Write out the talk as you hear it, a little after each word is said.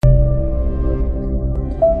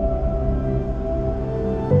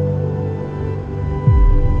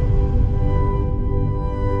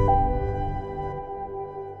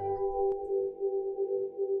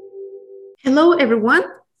everyone.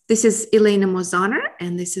 This is Elena Mozaner,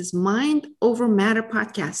 and this is Mind Over Matter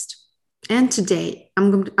podcast. And today, I'm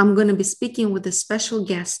going to be speaking with a special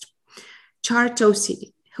guest, Char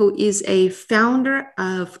Tosi, who is a founder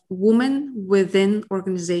of Women Within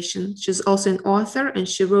organization. She's also an author, and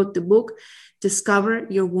she wrote the book, Discover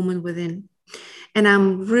Your Woman Within. And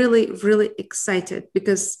I'm really, really excited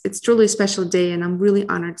because it's truly a special day, and I'm really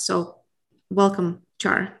honored. So welcome,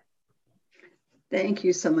 Char. Thank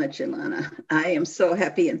you so much, Ilana. I am so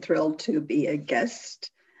happy and thrilled to be a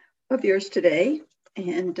guest of yours today,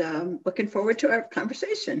 and looking forward to our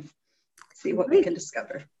conversation. See what we can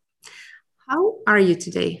discover. How are you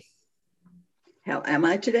today? How am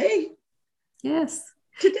I today? Yes.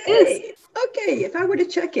 Today? Yes. Okay, if I were to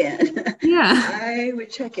check in, I would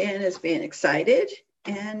check in as being excited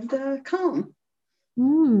and calm.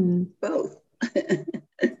 Both.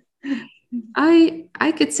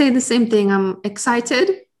 I could say the same thing. I'm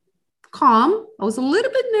excited, calm. I was a little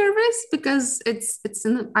bit nervous because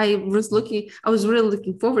I was really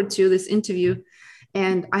looking forward to this interview,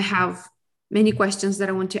 and I have many questions that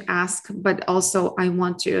I want to ask, but also I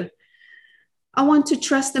want to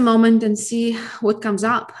trust the moment and see what comes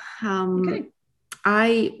up. Some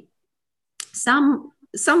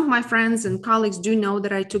of my friends and colleagues do know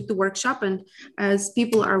that I took the workshop, and as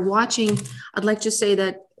people are watching, I'd like to say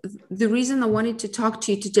that the reason I wanted to talk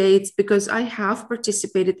to you today is because I have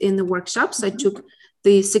participated in the workshops. I took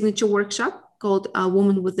the signature workshop called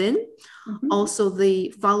Woman Within, also the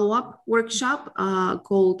follow-up workshop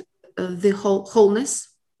called the Wholeness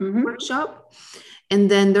workshop. And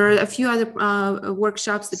then there are a few other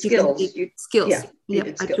workshops that skills. You can take. Skills. Yeah,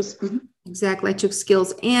 I took exactly. I took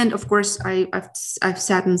skills, and of course, I've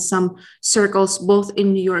sat in some circles both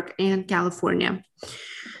in New York and California,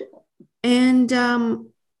 and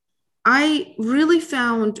I really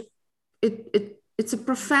found it's a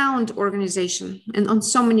profound organization, and on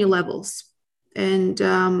so many levels, and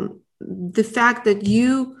the fact that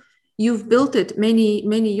you've built it many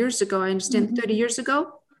years ago. I understand 30 years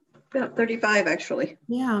ago. About 35, actually.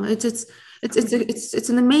 Yeah, it's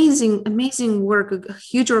an amazing work, a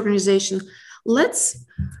huge organization. Let's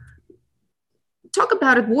talk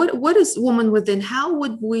about it. What is Woman Within? How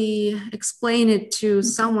would we explain it to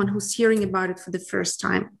someone who's hearing about it for the first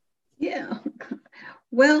time? Yeah,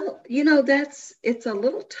 well, it's a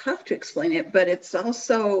little tough to explain it, but it's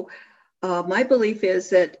also my belief is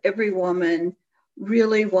that every woman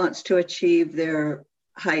really wants to achieve their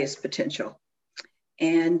highest potential.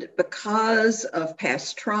 And because of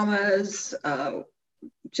past traumas,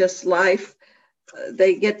 just life,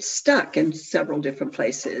 they get stuck in several different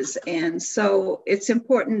places. And so it's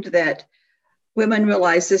important that women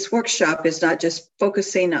realize this workshop is not just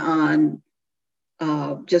focusing on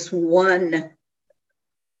just one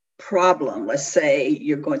problem. Let's say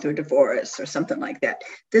you're going through a divorce or something like that.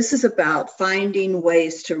 This is about finding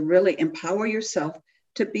ways to really empower yourself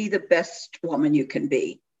to be the best woman you can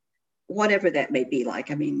be, whatever that may be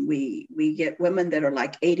like. I mean, we get women that are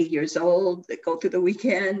like 80 years old that go through the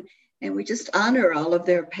weekend, and we just honor all of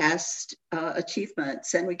their past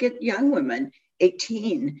achievements. And we get young women,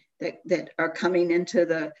 18, that are coming into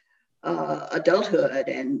the adulthood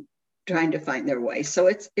and trying to find their way. So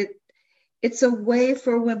it's a way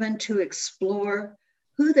for women to explore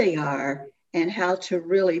who they are and how to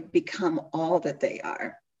really become all that they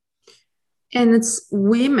are. And it's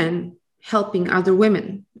women helping other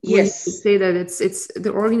women. Yes. We say that it's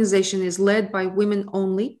the organization is led by women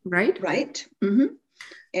only, right? Right. Mm-hmm.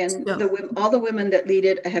 And so, all the women that lead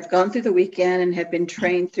it have gone through the weekend and have been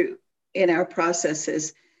trained in our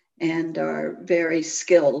processes and are very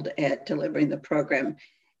skilled at delivering the program.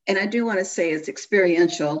 And I do want to say it's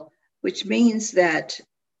experiential, which means that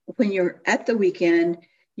when you're at the weekend,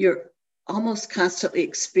 you're almost constantly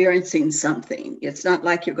experiencing something. It's not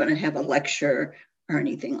like you're going to have a lecture or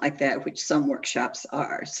anything like that, which some workshops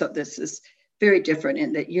are. So this is very different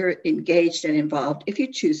in that you're engaged and involved, if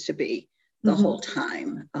you choose to be, the whole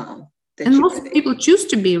time. And most people choose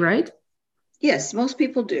to be, right? Yes, most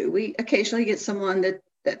people do. We occasionally get someone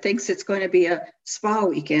that thinks it's going to be a spa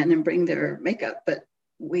weekend and bring their makeup, but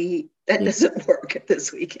that doesn't work at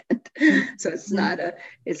this weekend. So it's not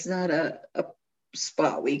a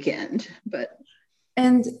spa weekend, but.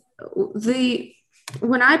 And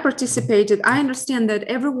when I participated, I understand that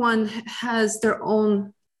everyone has their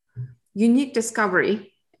own unique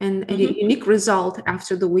discovery and a unique result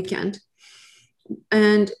after the weekend.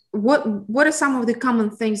 And what are some of the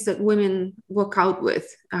common things that women walk out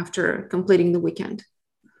with after completing the weekend?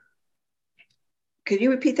 Can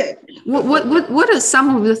you repeat that? What are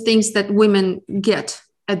some of the things that women get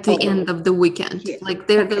at the end of the weekend? Yeah. Like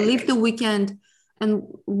they leave the weekend, and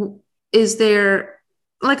is there,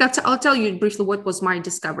 like I'll tell you briefly what was my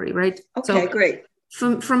discovery, right? Okay, So great.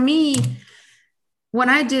 for me, when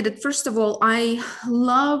I did it, first of all, I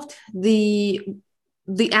loved the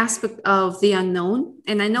aspect of the unknown.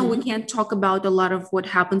 And I know we can't talk about a lot of what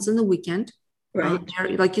happens in the weekend. Right.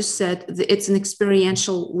 Like you said, it's an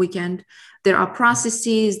experiential weekend. There are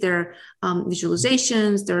processes, there are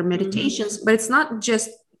visualizations, there are meditations, but it's not just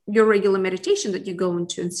your regular meditation that you go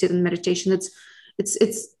into and sit in meditation. It's it's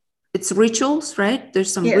it's rituals, right?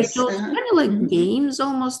 There's some Yes. rituals, kind of like games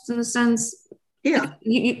almost in a sense. Like Yeah.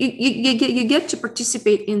 you get to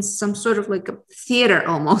participate in some sort of like a theater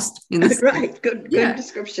almost in this. Right. Good Yeah.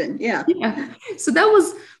 description. Yeah. Yeah. So that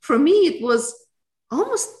was, for me, it was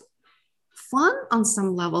almost fun on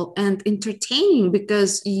some level and entertaining,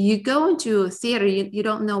 because you go into a theater, you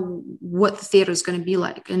don't know what the theater is going to be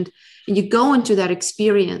like. And you go into that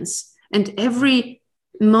experience, and every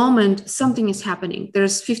moment something is happening.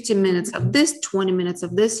 There's 15 minutes of this, 20 minutes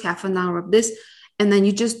of this, half an hour of this, and then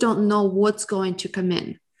you just don't know what's going to come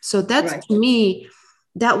in. So that's, Right. to me,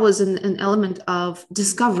 that was an element of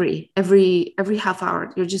discovery. Every half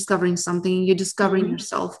hour you're discovering something, you're discovering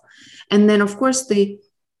yourself. And then of course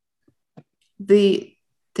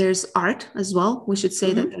there's art as well. We should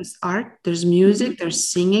say that there's art, there's music, there's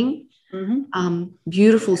singing,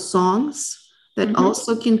 beautiful songs that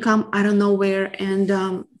also can come out of nowhere. And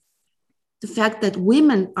the fact that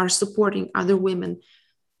women are supporting other women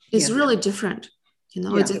is really different.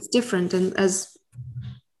 It's different. And as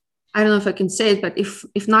I don't know if I can say it, but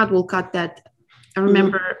if not, we'll cut that. I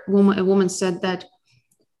remember a woman said that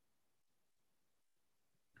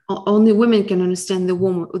only women can understand the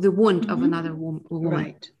wound of another woman.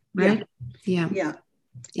 Right. Right. Yeah.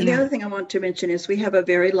 And the other thing I want to mention is we have a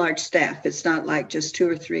very large staff. It's not like just 2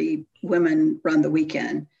 or 3 women run the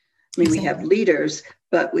weekend. I mean, we have leaders,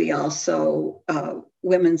 but we also,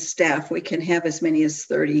 women's staff, we can have as many as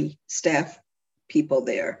 30 staff people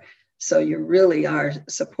there. So you really are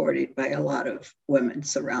supported by a lot of women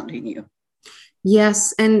surrounding you.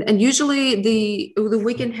 Yes. And usually the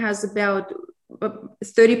weekend has about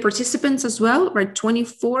 30 participants as well, right?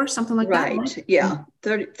 24, something like that. Right. Yeah.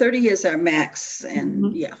 30 is our max.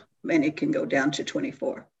 And and it can go down to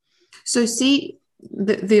 24. So see,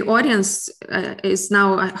 the audience is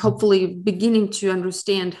now hopefully beginning to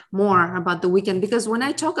understand more about the weekend, because when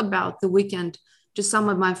I talk about the weekend to some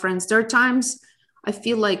of my friends, there are times I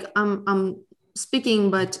feel like I'm speaking,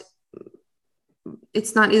 but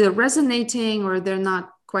it's not either resonating or they're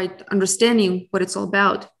not quite understanding what it's all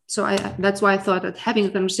about. So that's why I thought that having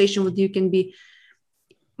a conversation with you can be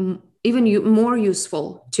even more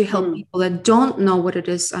useful to help people that don't know what it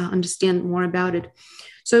is understand more about it.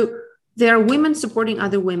 So there are women supporting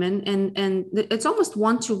other women, and it's almost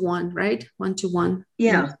one-to-one, right? One-to-one.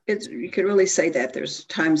 Yeah, you could really say that. There's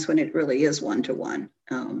times when it really is one-to-one.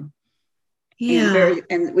 And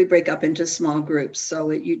we break up into small groups,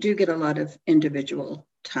 so you do get a lot of individual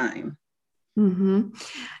time. And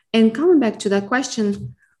coming back to that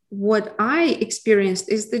question, what I experienced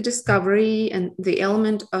is the discovery and the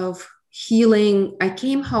element of healing. I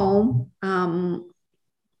came home, and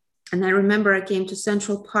I remember I came to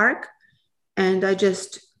Central Park, and I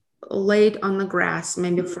just laid on the grass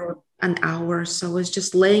maybe for an hour. So I was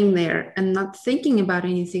just laying there and not thinking about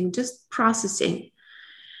anything, just processing.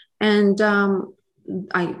 And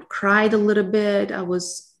I cried a little bit. I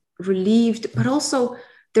was relieved, but also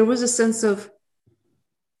there was a sense of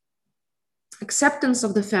acceptance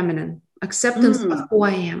of the feminine, acceptance of who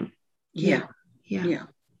I am. Yeah.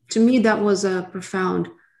 To me, that was a profound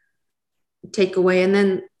takeaway. And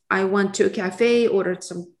then I went to a cafe, ordered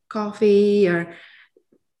some coffee or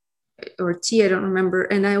tea, I don't remember.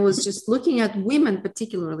 And I was just looking at women,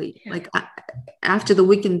 particularly like after the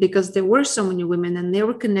weekend, because there were so many women and they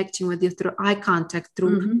were connecting with you through eye contact,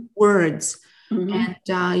 through words. And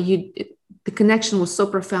the connection was so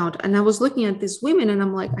profound. And I was looking at these women and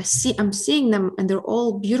I'm like, I'm seeing them and they're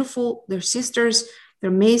all beautiful. They're sisters. They're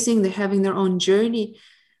amazing. They're having their own journey.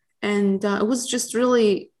 And it was just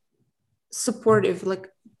really supportive. Like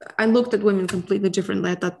I looked at women completely differently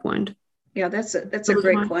at that point. Yeah, that's a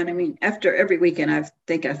great point. I mean, after every weekend, I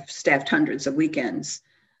think I've staffed hundreds of weekends.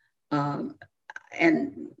 And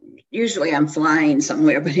usually I'm flying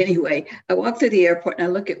somewhere. But anyway, I walk through the airport and I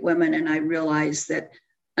look at women and I realize that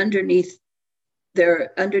underneath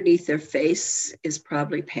their face is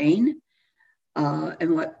probably pain.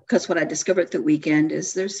 Because what I discovered the weekend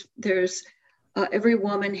is there's every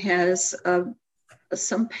woman has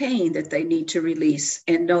some pain that they need to release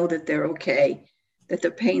and know that they're okay, that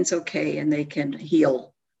their pain's okay, and they can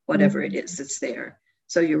heal whatever it is that's there.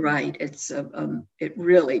 So you're right. It's it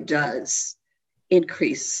really does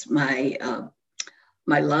increase my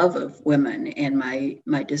love of women and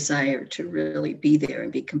my desire to really be there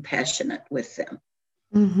and be compassionate with them.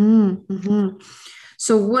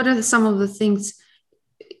 So what are some of the things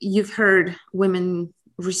you've heard women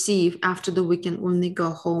receive after the weekend when they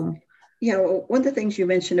go home? Yeah, well, one of the things you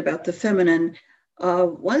mentioned about the feminine,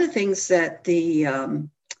 one of the things that the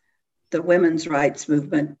women's rights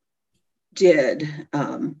movement did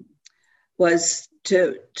was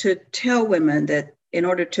to tell women that in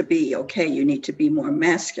order to be okay, you need to be more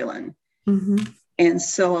masculine. And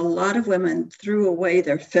so a lot of women threw away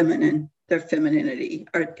their femininity,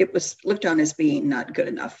 or it was looked on as being not good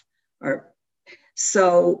enough.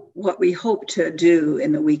 So what we hope to do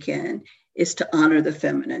in the weekend is to honor the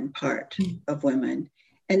feminine part of women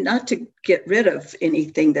and not to get rid of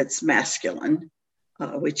anything that's masculine,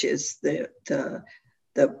 which is the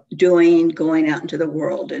going out into the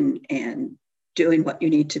world and doing what you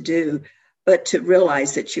need to do, but to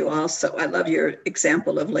realize that you also, I love your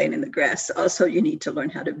example of laying in the grass. Also, you need to learn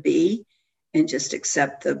how to be and just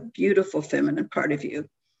accept the beautiful feminine part of you.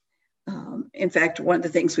 In fact, one of the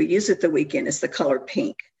things we use at the weekend is the color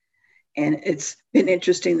pink. And it's been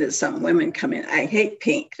interesting that some women come in, I hate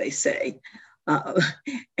pink, they say.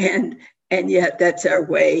 And yet that's our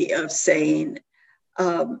way of saying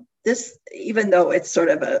this, even though it's sort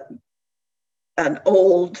of an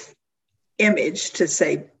old image to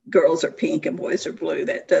say girls are pink and boys are blue,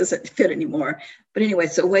 that doesn't fit anymore. But anyway,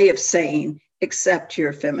 it's a way of saying accept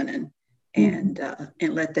your feminine and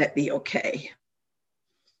let that be okay.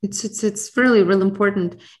 It's really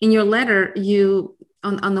important. In your letter, you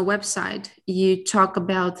on the website, you talk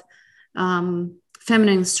about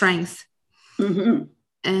feminine strength.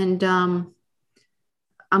 And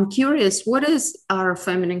I'm curious, what is our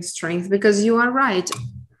feminine strength? Because you are right,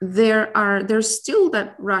 there's still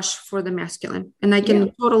that rush for the masculine, and I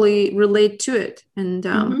can totally relate to it. And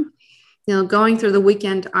going through the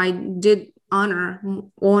weekend, I did honor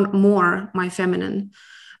more my feminine.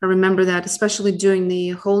 I remember that, especially during the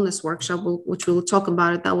wholeness workshop, which we will talk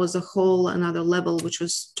about it. That was a whole another level, which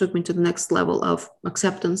took me to the next level of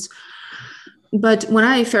acceptance. But when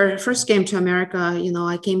I first came to America,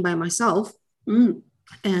 I came by myself.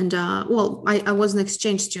 And I was an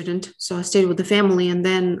exchange student, so I stayed with the family. And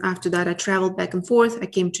then after that, I traveled back and forth. I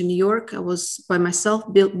came to New York. I was by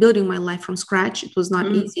myself, building my life from scratch. It was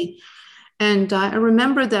not easy. And I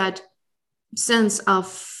remember that sense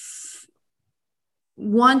of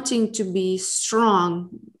wanting to be strong.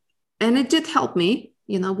 And it did help me,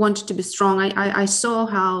 wanted to be strong. I saw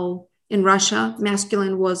how in Russia,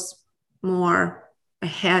 masculine was more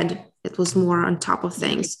ahead. It was more on top of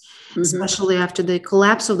things, especially after the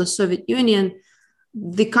collapse of the Soviet Union.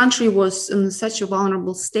 The country was in such a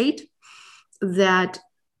vulnerable state that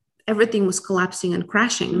everything was collapsing and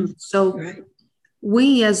crashing. So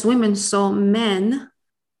we as women saw men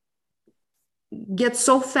get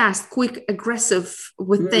so fast, quick, aggressive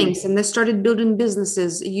with things. And they started building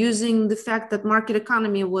businesses using the fact that market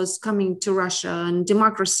economy was coming to Russia and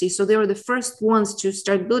democracy. So they were the first ones to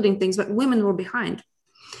start building things, but women were behind,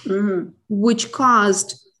 which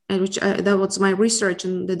caused, and that was my research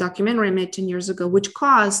in the documentary I made 10 years ago, which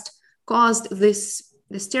caused the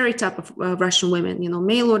stereotype of Russian women,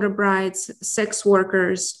 mail order brides, sex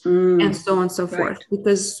workers, and so on and so forth,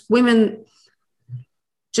 because women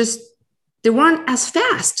they weren't as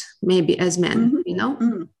fast maybe as men,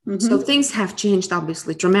 So things have changed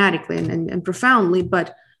obviously dramatically and profoundly,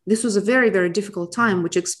 but this was a very, very difficult time,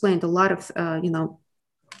 which explained a lot of,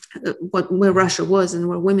 where Russia was and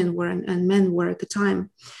where women were and men were at the time.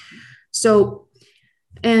 So,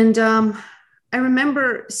 and I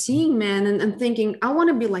remember seeing men and thinking, I want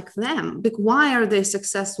to be like them. Like, why are they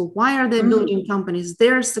successful? Why are they building companies?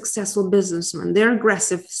 They're successful businessmen. They're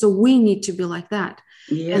aggressive. So we need to be like that.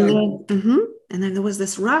 Yeah. And then there was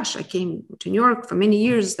this rush. I came to New York for many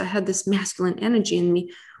years that had this masculine energy in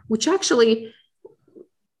me, which actually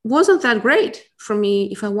wasn't that great for me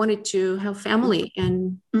if I wanted to have family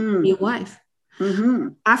and be a wife.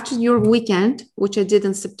 After your weekend, which I did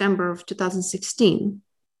in September of 2016,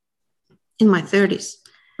 in my 30s,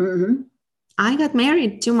 I got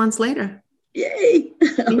married 2 months later. Yay!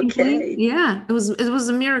 Okay. Yeah, it was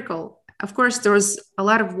a miracle. Of course, there was a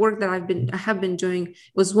lot of work that I have been doing. It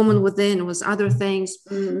was Woman Within, it was other things,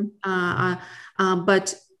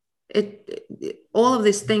 but all of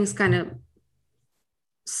these things kind of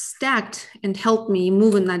stacked and helped me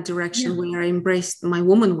move in that direction where I embraced my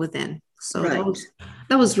woman within. So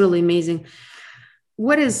that was really amazing.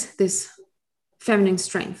 What is this feminine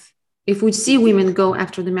strength? If we see women go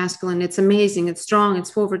after the masculine, it's amazing, it's strong,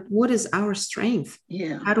 it's forward. What is our strength?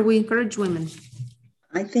 Yeah. How do we encourage women?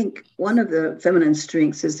 I think one of the feminine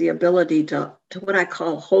strengths is the ability to what I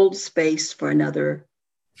call hold space for another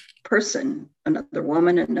person, another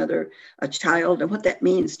woman, a child. And what that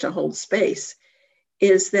means to hold space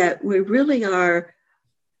is that we really are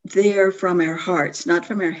there from our hearts, not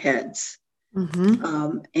from our heads.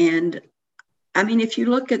 Mm-hmm. And I mean, if you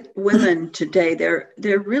look at women today,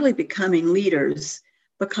 they're really becoming leaders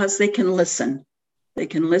because they can listen. They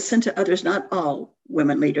can listen to others. Not all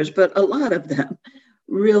women leaders, but a lot of them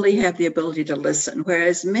really have the ability to listen.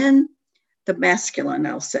 Whereas men, the masculine,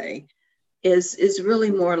 I'll say, is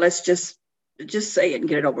really more, let's just say it and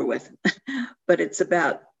get it over with. But it's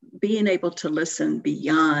about being able to listen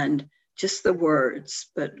beyond just the words,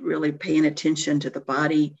 but really paying attention to the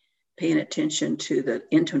body, paying attention to the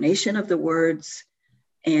intonation of the words,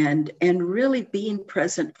 and really being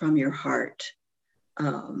present from your heart.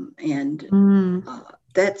 And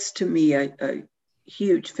that's to me a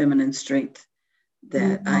huge feminine strength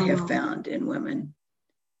that I have found in women,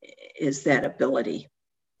 is that ability.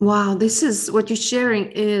 Wow, this is what you're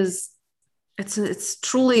sharing is it's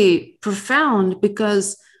truly profound,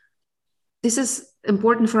 because this is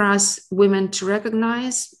important for us women to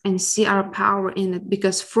recognize and see our power in it,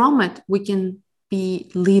 because from it we can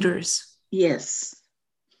be leaders. Yes.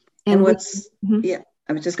 And what's, yeah,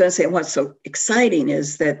 I was just going to say, what's so exciting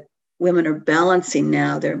is that women are balancing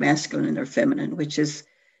now their masculine and their feminine, which is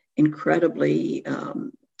incredibly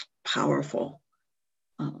powerful.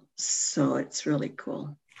 So it's really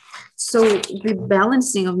cool. So the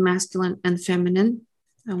balancing of masculine and feminine,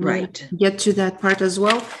 I want to get to that part as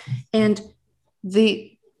well. And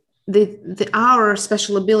the our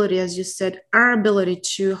special ability, as you said, our ability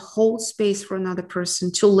to hold space for another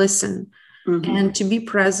person, to listen, and to be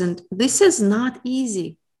present. This is not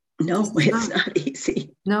easy. No, it's not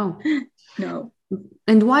easy. No. No.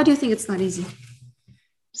 And why do you think it's not easy?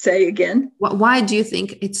 Say again. Why do you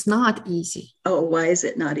think it's not easy? Oh, why is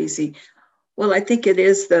it not easy? Well, I think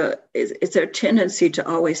it's our tendency to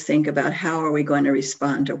always think about how are we going to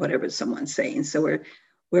respond to whatever someone's saying. So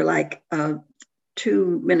we're like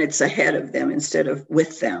 2 minutes ahead of them instead of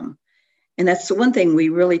with them. And that's the one thing we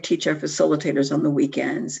really teach our facilitators on the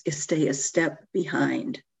weekends, is stay a step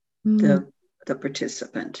behind the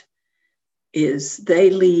participant. Is they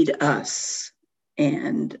lead us,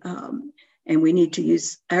 and we need to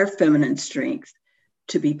use our feminine strength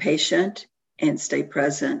to be patient and stay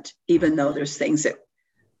present, even though there's things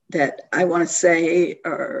that I want to say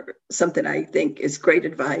or something I think is great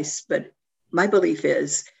advice. But my belief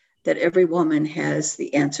is that every woman has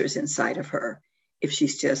the answers inside of her if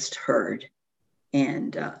she's just heard.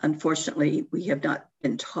 And unfortunately, we have not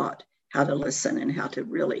been taught how to listen and how to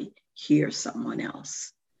really hear someone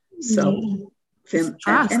else. So,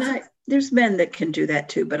 there's men that can do that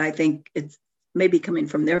too, but I think it's maybe coming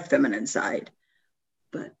from their feminine side.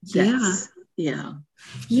 But and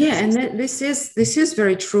this is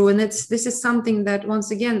very true, and this is something that,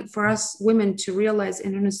 once again, for us women to realize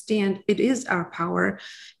and understand, it is our power,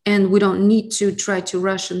 and we don't need to try to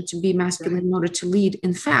rush and to be masculine in order to lead.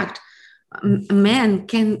 In fact, a man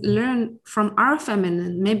can learn from our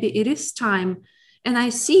feminine. Maybe it is time, and I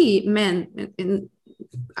see men in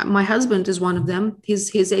my husband is one of them.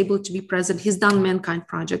 He's able to be present. He's done Mankind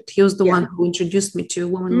Project. He was the one who introduced me to a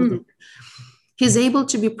woman within. He's able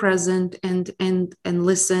to be present and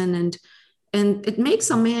listen, and it makes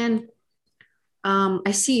a man.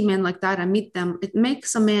 I see men like that. I meet them. It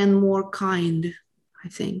makes a man more kind, I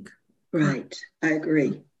think. Right. I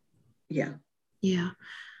agree. Yeah. Yeah.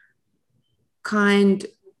 Kind,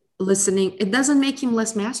 listening. It doesn't make him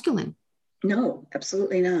less masculine. No,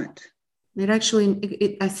 absolutely not. It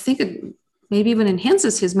actually, I think it maybe even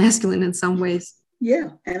enhances his masculine in some ways.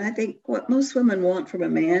 Yeah. And I think what most women want from a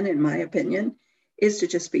man, in my opinion, is to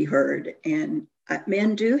just be heard. And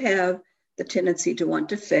men do have the tendency to want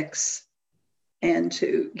to fix and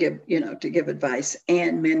to give advice.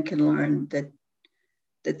 And men can learn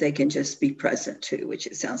that they can just be present too, which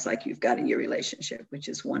it sounds like you've got in your relationship, which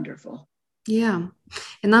is wonderful. Yeah.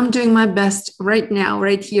 And I'm doing my best right now,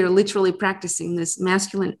 right here, literally practicing this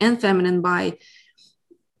masculine and feminine by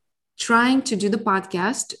trying to do the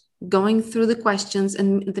podcast, going through the questions,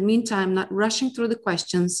 and in the meantime, not rushing through the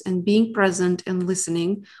questions and being present and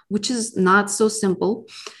listening, which is not so simple,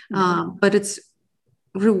 but it's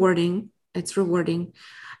rewarding. It's rewarding.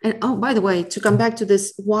 And oh, by the way, to come back to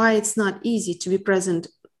this, why it's not easy to be present.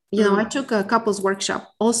 I took a couples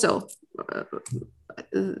workshop also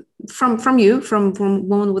from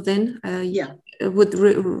Woman Within, with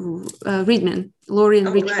Reedman, Lori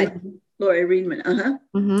and Rich. Right. Lori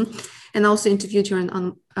Reedman. And also interviewed her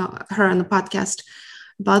on the podcast.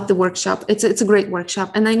 about the workshop. It's a great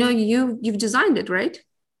workshop, and I know you've designed it, right?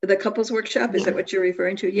 The couples workshop, is that what you're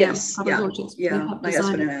referring to? Yeah, Yes. couples Yeah. workshops. You Yeah. have My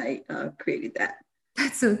husband designed and it. I created that.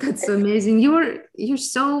 That's amazing. You're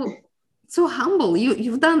so humble.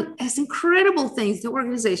 You've done as incredible things. The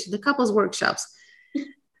organization, the couples workshops.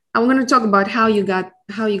 I'm going to talk about how you got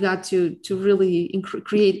to really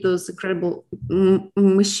create those incredible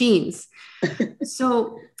machines.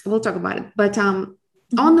 So we'll talk about it. But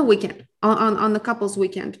on the weekend, on the couples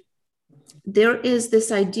weekend, there is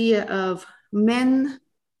this idea of men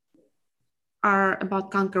are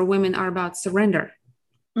about conquer, women are about surrender.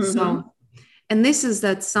 So, and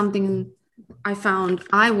that's something I found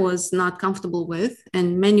I was not comfortable with,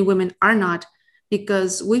 and many women are not,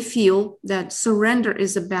 because we feel that surrender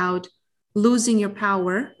is about losing your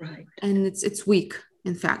power, Right. and it's weak,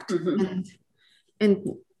 in fact. And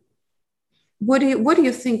what do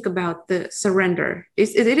you think about the surrender?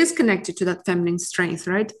 It is connected to that feminine strength,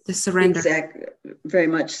 right? The surrender. Exactly. Very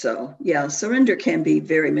much so. Yeah. Surrender can be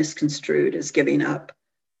very misconstrued as giving up,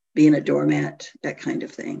 being a doormat, that kind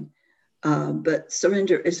of thing. But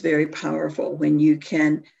surrender is very powerful when you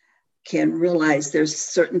can realize there's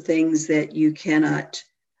certain things that you cannot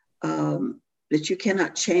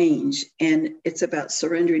change, and it's about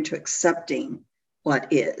surrendering to accepting what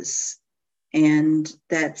is, and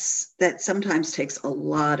that sometimes takes a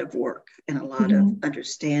lot of work and a lot of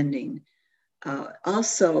understanding.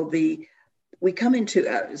 Also, we come into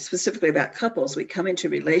specifically about couples, we come into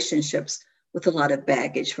relationships with a lot of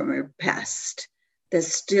baggage from our past that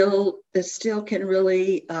still can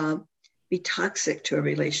really be toxic to a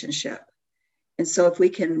relationship. And so if we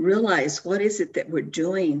can realize what is it that we're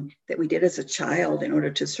doing that we did as a child in order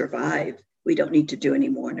to survive, we don't need to do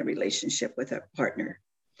anymore in a relationship with a partner.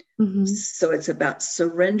 So it's about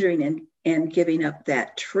surrendering and giving up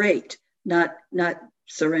that trait, not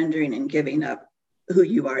surrendering and giving up who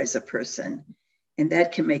you are as a person. And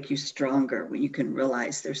that can make you stronger when you can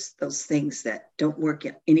realize there's those things that don't work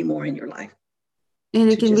anymore in your life. And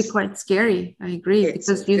it can be quite scary. I agree,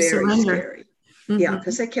 because you very surrender. Scary. Yeah,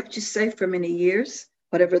 because they kept you safe for many years,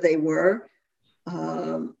 whatever they were.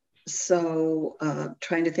 So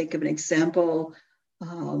trying to think of an example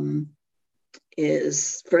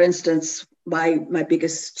is, for instance, my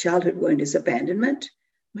biggest childhood wound is abandonment.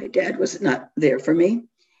 My dad was not there for me.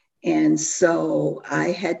 And so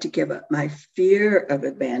I had to give up my fear of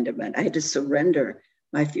abandonment. I had to surrender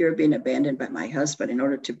my fear of being abandoned by my husband in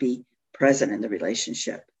order to be present in the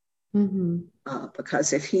relationship.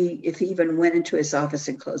 Because if he even went into his office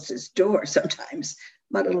and closed his door, sometimes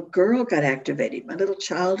my little girl got activated, my little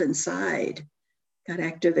child inside got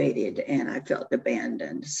activated, and I felt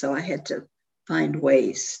abandoned. So I had to find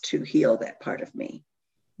ways to heal that part of me.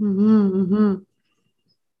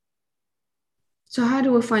 So how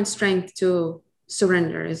do we find strength to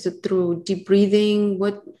surrender? Is it through deep breathing?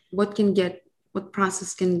 What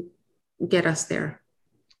process can get us there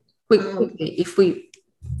quickly if we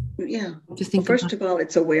well, first of all,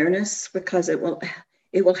 it's awareness, because it will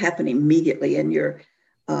happen immediately in your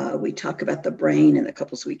we talk about the brain in the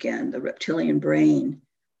couples weekend, the reptilian brain,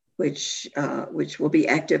 which will be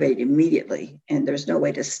activated immediately, and there's no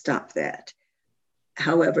way to stop that.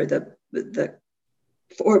 However, the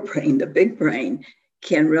forebrain, the big brain,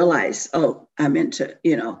 can realize, oh, I'm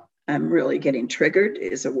really getting triggered,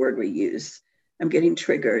 is a word we use. I'm getting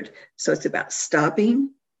triggered. So it's about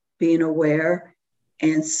stopping, being aware,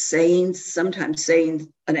 and sometimes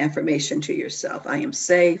saying an affirmation to yourself. I am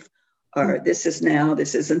safe, or this is now,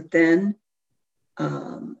 this isn't then.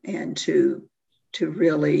 And to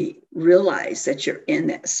really realize that you're in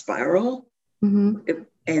that spiral, and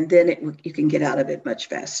then you can get out of it much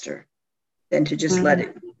faster than to just let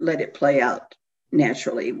it play out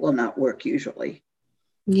naturally. Will not work usually.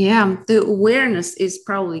 Yeah, the awareness is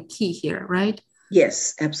probably key here, right?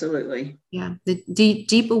 Yes, absolutely. Yeah, the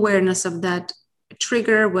deep awareness of that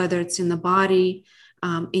trigger, whether it's in the body,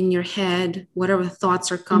 in your head, whatever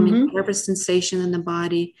thoughts are coming, whatever sensation in the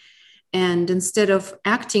body. And instead of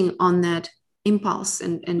acting on that impulse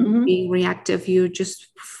and being reactive, you're just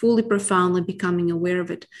fully, profoundly becoming aware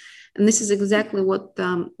of it. And this is exactly what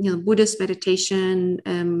Buddhist meditation,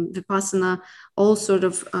 Vipassana, all sort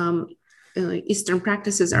of Eastern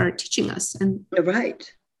practices are teaching us. And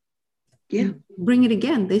right, yeah, and bring it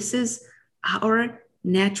again. This is our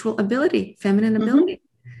natural ability, feminine ability.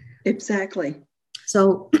 Exactly.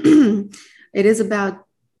 So it is about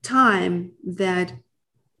time that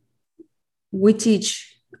we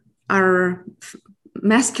teach our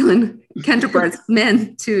masculine counterparts,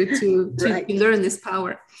 men, to learn this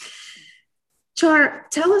power. Char,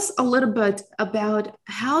 tell us a little bit about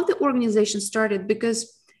how the organization started,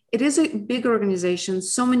 because it is a big organization,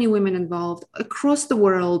 so many women involved across the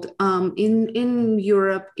world, in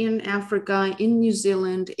Europe, in Africa, in New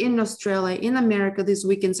Zealand, in Australia, in America. These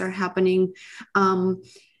weekends are happening.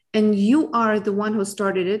 And you are the one who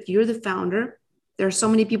started it. You're the founder. There are so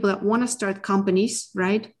many people that want to start companies,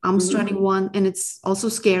 right? I'm starting one, and it's also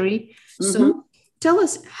scary. So tell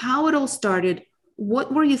us how it all started.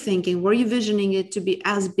 What were you thinking? Were you visioning it to be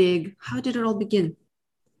as big? How did it all begin?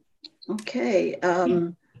 Okay.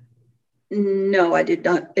 No, I did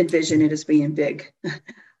not envision it as being big.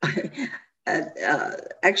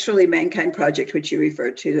 Actually, Mankind Project, which you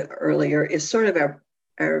referred to earlier, is sort of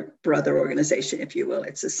our brother organization, if you will.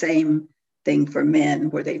 It's the same thing for men,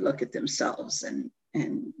 where they look at themselves and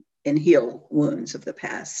heal wounds of the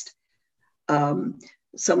past.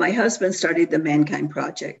 So my husband started the Mankind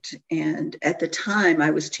Project, and at the time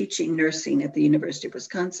I was teaching nursing at the University of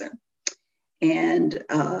Wisconsin. And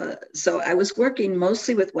so I was working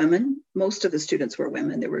mostly with women. Most of the students were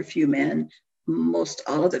women. There were a few men. Most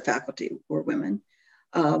all of the faculty were women.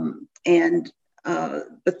 But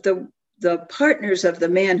the partners of the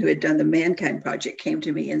man who had done the Mankind Project came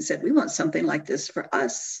to me and said, we want something like this for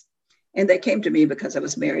us. And they came to me because I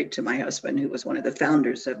was married to my husband, who was one of the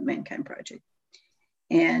founders of Mankind Project.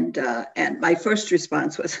 And my first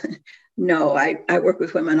response was, no, I work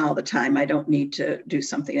with women all the time. I don't need to do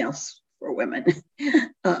something else for women.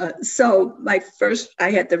 So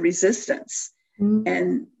I had the resistance.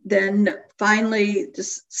 And then finally,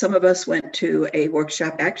 just some of us went to a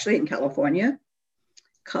workshop, actually in California,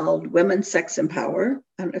 called Women, Sex, and Power.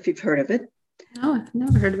 I don't know if you've heard of it. No, I've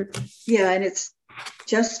never heard of it. Yeah, and it's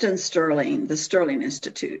Justin Sterling, the Sterling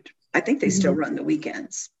Institute. I think they still run the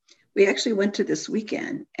weekends. We actually went to this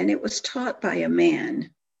weekend, and it was taught by a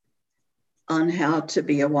man on how to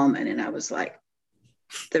be a woman. And I was like,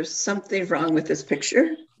 there's something wrong with this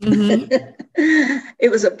picture. It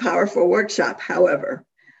was a powerful workshop. However,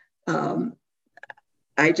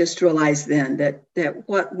 I just realized then that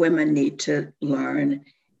what women need to learn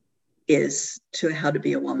is how to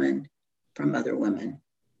be a woman from other women,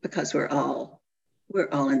 because we're all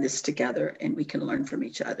in this together, and we can learn from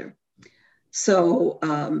each other. So,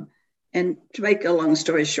 and to make a long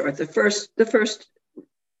story short, the first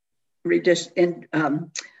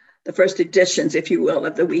editions, if you will,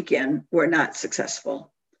 of the weekend were not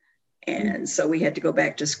successful. And so we had to go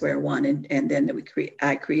back to square one. And then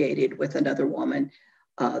I created with another woman,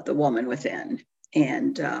 the Woman Within,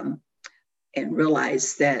 and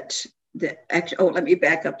realized that actually, let me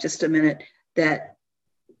back up just a minute, that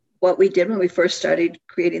what we did when we first started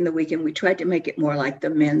creating the weekend, we tried to make it more like the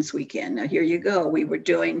men's weekend. Now, here you go. We were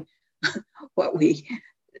doing what we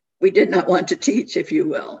did not want to teach, if you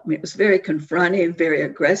will. I mean, it was very confronting, very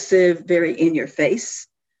aggressive, very in your face.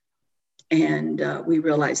 And we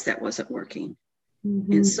realized that wasn't working.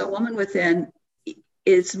 And so Woman Within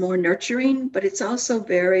is more nurturing, but it's also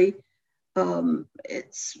very,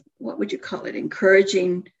 it's, what would you call it?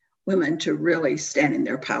 Encouraging women to really stand in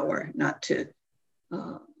their power, not to...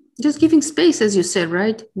 just giving space, as you said,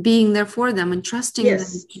 right? Being there for them and trusting them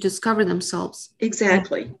to discover themselves.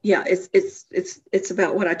 Exactly. Yeah. It's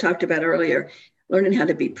about what I talked about earlier, learning how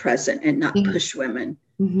to be present and not push women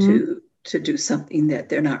to do something that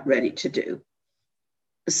they're not ready to do.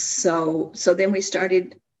 So then we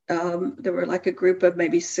started, there were like a group of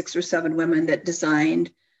maybe 6 or 7 women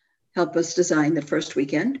that helped us design the first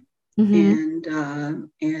weekend. And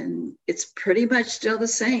it's pretty much still the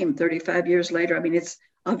same 35 years later. I mean, it's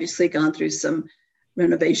obviously gone through some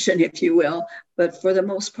renovation, if you will, but for the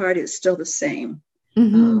most part, it's still the same.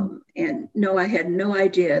 And no, I had no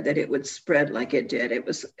idea that it would spread like it did. It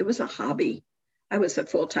was a hobby. I was a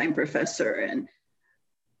full-time professor, and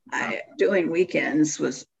doing weekends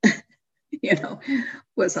was,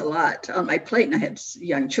 was a lot on my plate. And I had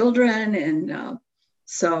young children, and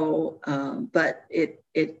but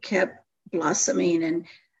it kept blossoming,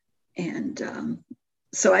 and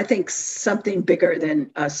so I think something bigger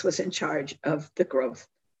than us was in charge of the growth.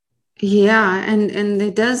 Yeah, and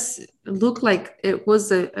it does look like it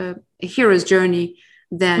was a hero's journey,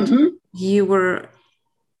 that you were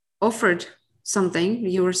offered something,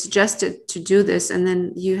 you were suggested to do this, and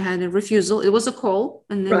then you had a refusal. It was a call,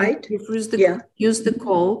 and then you refused the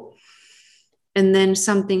call, and then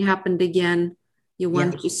something happened again. You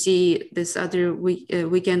want to see this other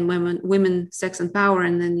weekend, women, sex, and power,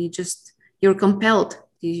 and then you're compelled.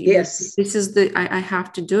 This is I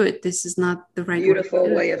have to do it. This is not the right beautiful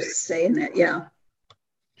way of saying that. Yeah.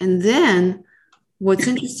 And then what's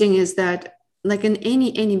interesting is that, like in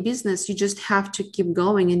any business, you just have to keep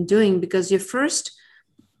going and doing, because your first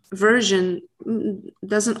version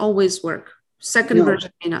doesn't always work. second No.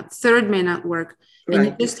 version may not, third may not work. And you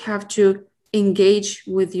Right. just have to engage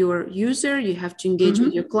with your user, you have to engage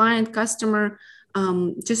with your client, customer,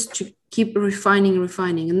 just to keep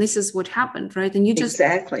refining. And this is what happened, right? And you just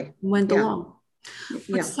Exactly. went Yeah. along.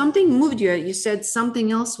 But Yeah. something moved you. You said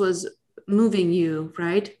something else was moving you,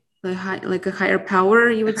 right? Like a higher power,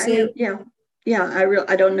 you would say. Higher, yeah. Yeah.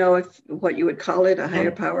 I don't know if what you would call it, a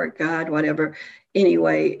higher Yeah. power, God, whatever.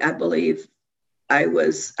 Anyway, I believe I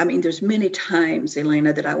mean, there's many times,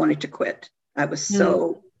 Elena, that I wanted to quit.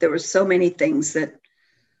 Mm. There were so many things that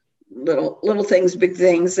little things, big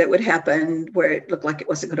things that would happen where it looked like it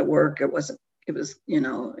wasn't going to work. It wasn't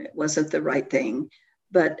the right thing.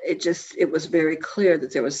 But it was very clear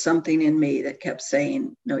that there was something in me that kept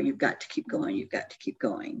saying, no, you've got to keep going. You've got to keep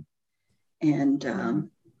going. And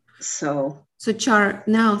so. So Char,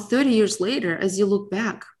 now 30 years later, as you look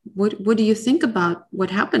back, what do you think about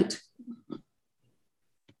what happened?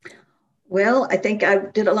 Well, I think I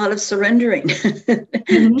did a lot of surrendering.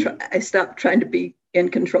 Mm-hmm. I stopped trying to be in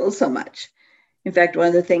control so much. In fact, one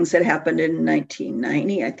of the things that happened in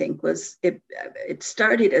 1990, I think, was it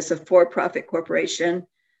started as a for-profit corporation,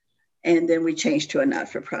 and then we changed to a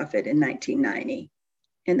not-for-profit in 1990,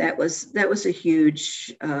 and that was a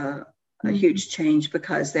huge change,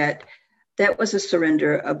 because that was a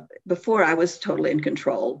surrender of, before I was totally in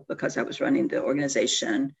control because I was running the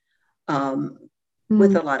organization.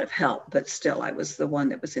 With a lot of help, but still I was the one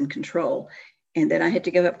that was in control. And then I had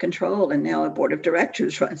to give up control, and now a board of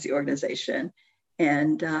directors runs the organization.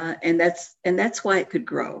 And that's why it could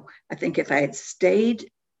grow. I think if I had stayed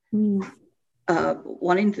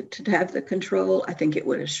wanting to have the control, I think it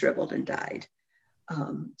would have shriveled and died.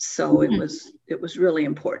 So it was really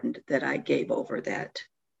important that I gave over that.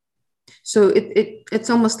 So it's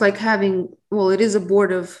almost like having, well, it is a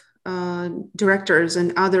board of directors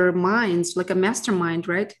and other minds, like a mastermind,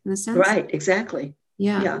 right? In a sense. Right, exactly.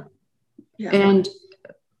 Yeah. Yeah. And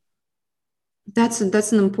that's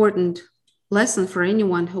an important lesson for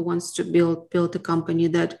anyone who wants to build a company,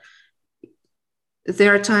 that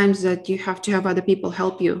there are times that you have to have other people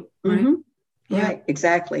help you, right? Mm-hmm. Right,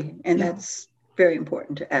 exactly. And that's very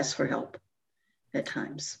important, to ask for help at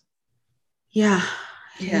times. Yeah.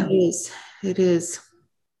 Yeah. It is.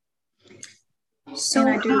 So and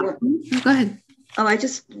I do go ahead. I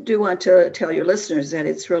just do want to tell your listeners that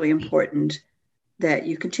it's really important that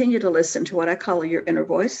you continue to listen to what I call your inner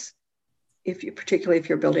voice. Particularly if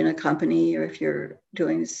you're building a company, or if you're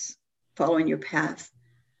following your path,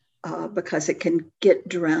 because it can get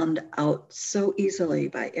drowned out so easily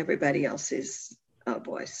by everybody else's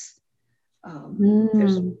voice.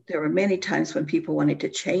 There were many times when people wanted to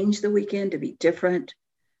change the weekend to be different,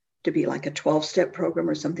 to be like a 12-step program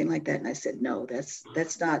or something like that. And I said, no,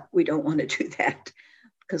 that's not, we don't want to do that,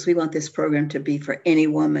 because we want this program to be for any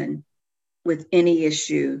woman with any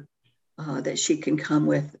issue that she can come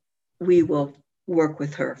with. We will work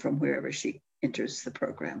with her from wherever she enters the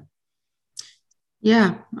program.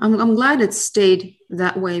 Yeah, I'm glad it stayed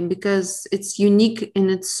that way, because it's unique in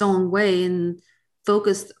its own way and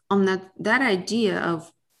focused on that idea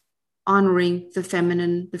of honoring the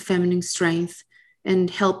feminine strength,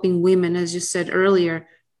 and helping women. As you said earlier,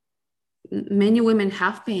 many women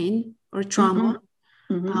have pain or trauma.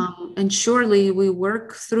 And surely we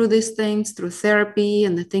work through these things through therapy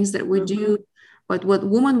and the things that we do. But what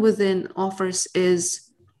Woman Within offers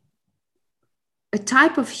is a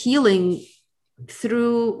type of healing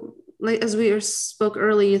through, like, as we spoke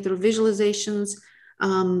earlier, through visualizations,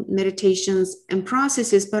 meditations, and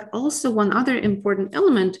processes. But also one other important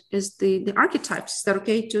element is the archetypes. Is that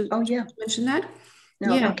okay to mention that?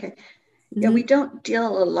 No, yeah. Okay. Yeah, we don't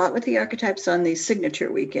deal a lot with the archetypes on the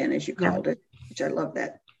signature weekend, as you called it, which I love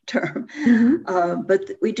that term. But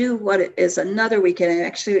we do what is another weekend, and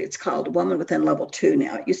actually it's called Woman Within Level 2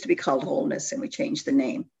 now. It used to be called Wholeness, and we changed the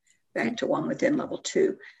name back to Woman Within Level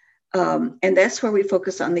 2. And that's where we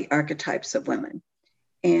focus on the archetypes of women.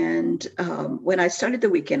 And when I started the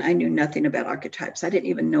weekend, I knew nothing about archetypes. I didn't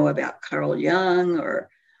even know about Carl Jung or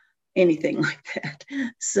anything like that.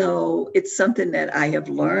 So it's something that I have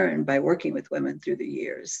learned by working with women through the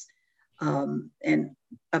years, and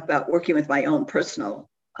about working with my own personal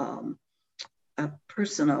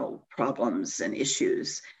problems and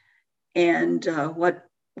issues. And what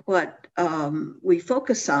we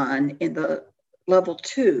focus on in the level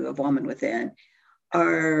 2 of Woman Within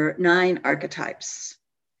are 9 archetypes,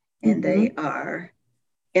 and they are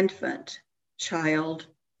infant, child,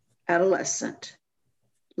 adolescent,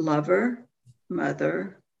 lover,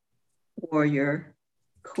 mother, warrior,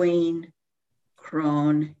 queen,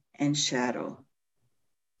 crone, and shadow.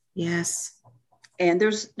 Yes. And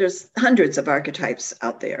there's hundreds of archetypes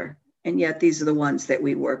out there. And yet these are the ones that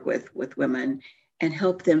we work with women and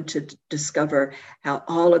help them to discover how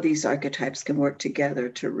all of these archetypes can work together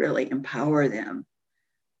to really empower them.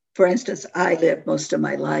 For instance, I lived most of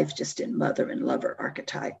my life just in mother and lover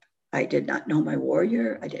archetype. I did not know my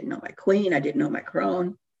warrior. I didn't know my queen. I didn't know my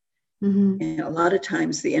crone. Mm-hmm. And a lot of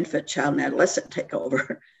times the infant, child, and adolescent take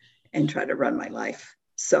over and try to run my life.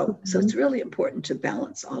 So it's really important to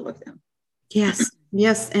balance all of them. Yes.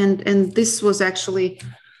 And this was actually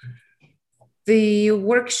the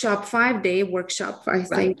workshop, 5-day workshop, I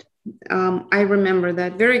think. Right. I remember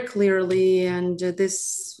that very clearly. And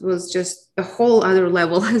this was just a whole other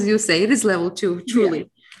level, as you say. It is level 2, truly.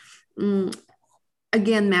 Yeah.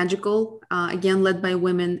 Again, magical, again, led by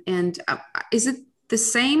women. And is it the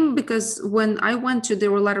same? Because when I went to,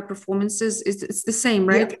 there were a lot of performances. It's the same,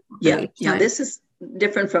 right? Yeah. This is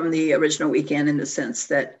different from the original weekend in the sense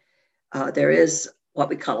that there is what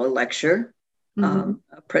we call a lecture, a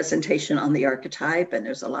presentation on the archetype, and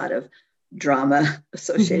there's a lot of drama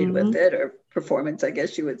associated with it, or performance, I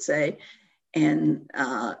guess you would say, and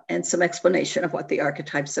some explanation of what the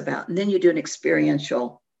archetype's about. And then you do an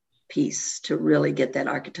experiential piece to really get that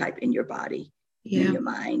archetype in your body, in your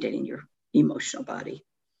mind, and in your emotional body.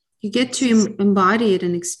 You get to embody it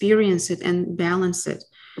and experience it and balance it.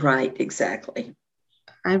 Right, exactly.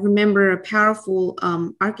 I remember a powerful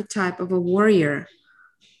archetype of a warrior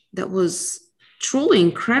that was truly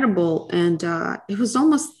incredible. And it was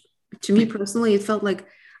almost, to me personally, it felt like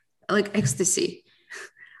ecstasy.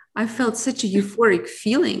 I felt such a euphoric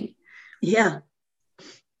feeling. Yeah.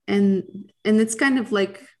 And it's kind of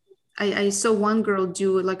like, I saw one girl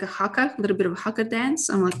do like a haka, a little bit of a haka dance.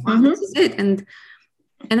 I'm like, wow, this is it. And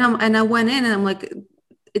I went in and I'm like,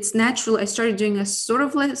 it's natural. I started doing a sort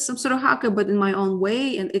of like some sort of haka, but in my own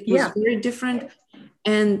way. And it was very different.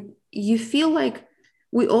 And you feel like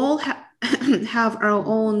we all have our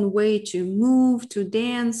own way to move, to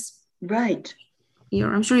dance. Right.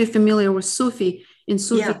 I'm sure you're familiar with Sufi. In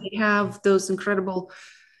Sufi, they have those incredible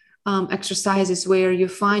exercises where you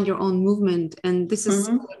find your own movement. And this is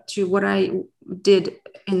to what I did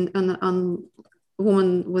on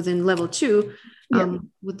Woman Within level 2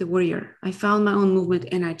 with the warrior. I found my own movement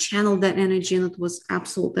and I channeled that energy, and it was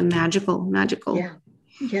absolutely magical.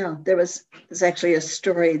 Yeah. There's actually a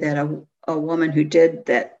story that a woman who did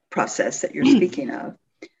that process that you're speaking of,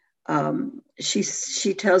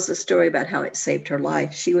 she tells the story about how it saved her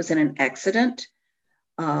life. She was in an accident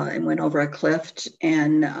and went over a cliff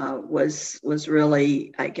and was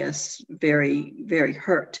really, I guess, very, very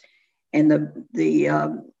hurt. And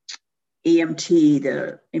the EMT,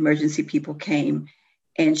 the emergency people, came,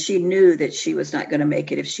 and she knew that she was not going to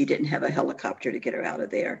make it if she didn't have a helicopter to get her out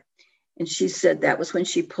of there. And she said that was when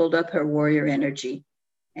she pulled up her warrior energy,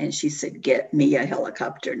 and she said, "Get me a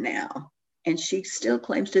helicopter now." And she still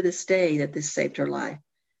claims to this day that this saved her life.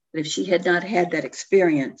 But if she had not had that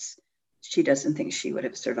experience, she doesn't think she would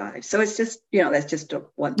have survived. So it's just, that's just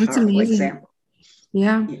one powerful example.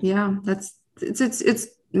 Yeah. That's it's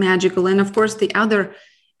magical. And of course, the other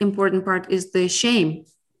important part is the shame.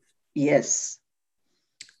 Yes.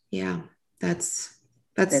 Yeah, that's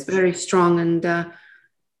very strong. And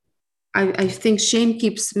I think shame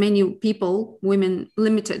keeps many people, women,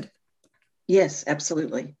 limited. Yes,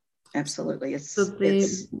 absolutely. So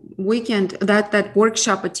the weekend, that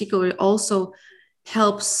workshop particularly also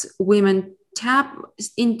helps women tap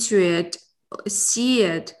into it, see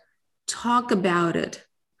it, talk about it.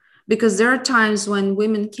 Because there are times when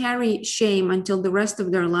women carry shame until the rest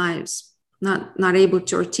of their lives, not able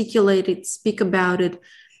to articulate it, speak about it,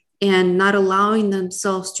 and not allowing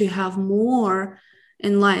themselves to have more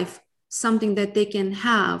in life, something that they can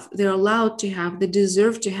have, they're allowed to have, they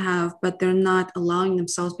deserve to have, but they're not allowing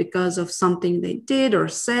themselves because of something they did or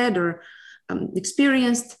said or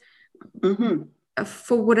experienced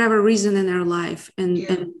for whatever reason in their life.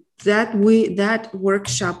 And that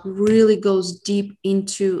workshop really goes deep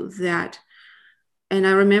into that. And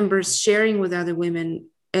I remember sharing with other women,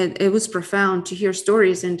 and it was profound to hear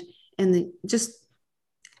stories, and just,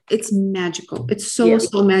 it's magical. It's so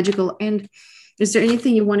magical. And is there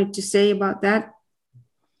anything you wanted to say about that?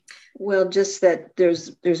 Well, just that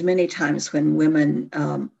there's many times when women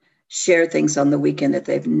share things on the weekend that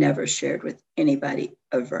they've never shared with anybody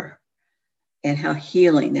ever, and how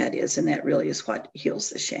healing that is. And that really is what heals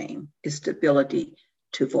the shame, is the ability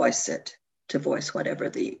to voice it, to voice whatever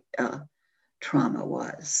the trauma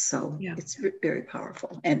was. So it's very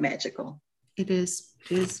powerful and magical. It is.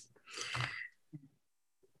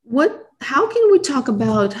 How can we talk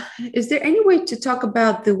about, is there any way to talk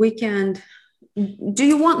about the weekend? Do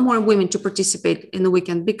you want more women to participate in the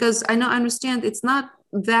weekend? Because I understand it's not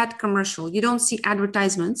that commercial. You don't see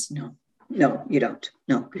advertisements. No, you don't.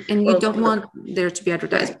 No. And you don't want there to be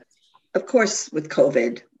advertisements. Right. Of course, with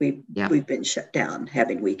COVID, Yeah. we've been shut down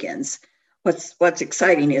having weekends. What's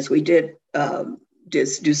exciting is we did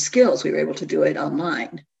just do skills. We were able to do it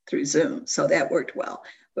online through Zoom, so that worked well.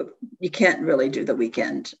 But you can't really do the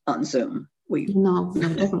weekend on Zoom. No,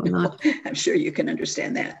 definitely not. I'm sure you can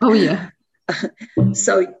understand that. Oh yeah.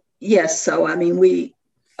 So yes, so I mean we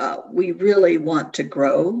really want to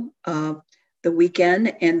grow the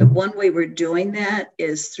weekend, and the one way we're doing that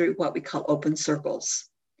is through what we call open circles.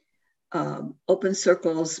 Open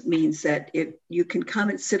circles means that if you can come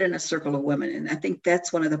and sit in a circle of women, and I think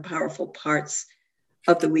that's one of the powerful parts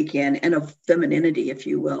of the weekend and of femininity, if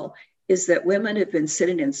you will, is that women have been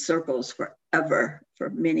sitting in circles forever, for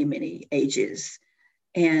many, many ages,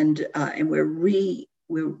 and we're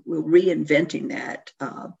reinventing that,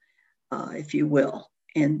 if you will,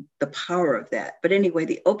 and the power of that. But anyway,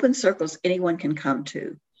 the open circles anyone can come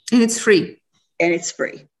to, and it's free. And it's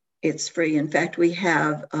free. It's free. In fact, we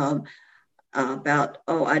have about,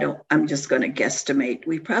 I'm just going to guesstimate,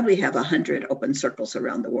 we probably have 100 open circles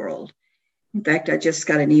around the world. In fact, I just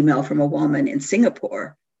got an email from a woman in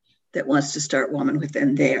Singapore that wants to start Woman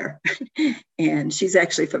Within there. And she's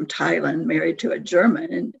actually from Thailand, married to a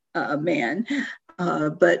German man.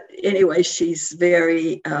 But anyway, she's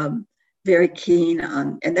very, very keen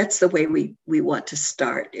on, and that's the way we want to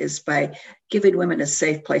start, is by giving women a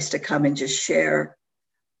safe place to come and just share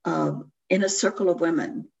in a circle of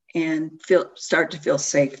women and start to feel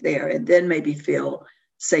safe there, and then maybe feel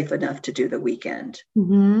safe enough to do the weekend.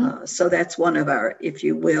 Mm-hmm. So that's one of our, if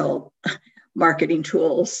you will, marketing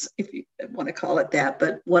tools, if you want to call it that.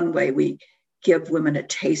 But one way we give women a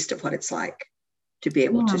taste of what it's like to be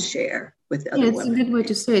able to share with other women. It's a good way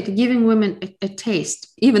to say it, giving women a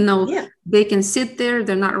taste, even though they can sit there,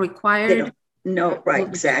 they're not required. Right,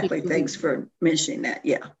 exactly. Thanks for mentioning that.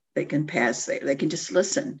 Yeah, they can pass there. They can just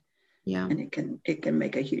listen. Yeah. And it can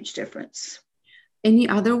make a huge difference. Any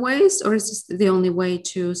other ways, or is this the only way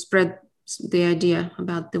to spread the idea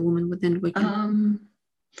about the Woman Within weekend?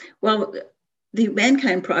 Well, the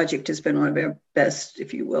Mankind Project has been one of our best,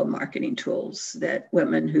 if you will, marketing tools, that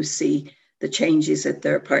women who see the changes that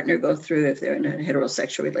their partner go through if they're in a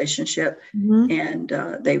heterosexual relationship, and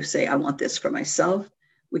they say, I want this for myself.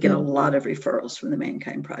 We get a lot of referrals from the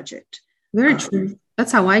Mankind Project. Very true.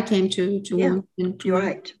 That's how I came to Woman Within. You're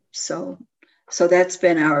right. So that's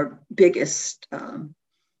been our biggest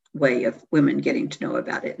way of women getting to know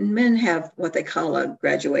about it. And men have what they call a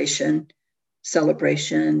graduation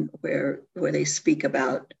celebration, where they speak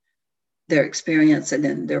about their experience, and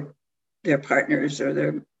then their partners or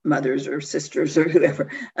their mothers or sisters or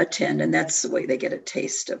whoever attend, and that's the way they get a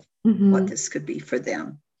taste of what this could be for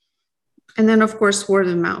them. And then, of course, word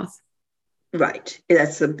of mouth. Right.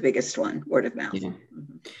 That's the biggest one, word of mouth. Yeah.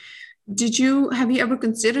 Have you ever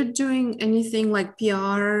considered doing anything like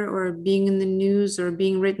PR or being in the news or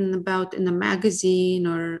being written about in a magazine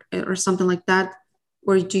or something like that?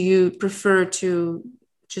 Or do you prefer to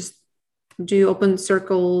just do open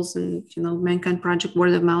circles and, Mankind Project,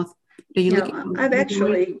 word of mouth? We've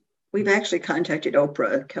actually contacted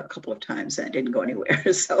Oprah a couple of times and it didn't go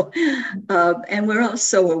anywhere. So, and we're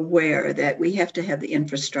also aware that we have to have the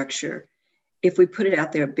infrastructure. If we put it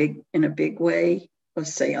out there in a big way,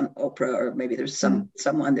 let's say on Oprah, or maybe there's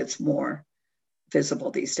someone that's more visible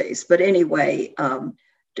these days. But anyway,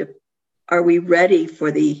 are we ready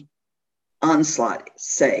for the onslaught,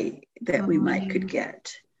 say, that we could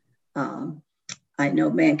get? I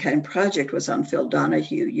know Mankind Project was on Phil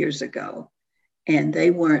Donahue years ago, and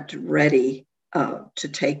they weren't ready to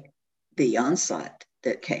take the onslaught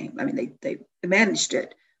that came. I mean, they managed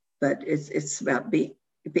it, but it's about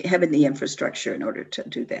having the infrastructure in order to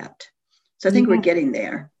do that. So I think we're getting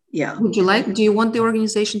there. Yeah. Do you want the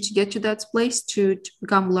organization to get to that place, to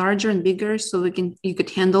become larger and bigger, so you could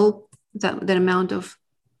handle that amount of?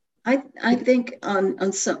 I think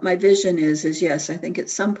on some, my vision is yes, I think at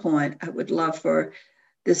some point I would love for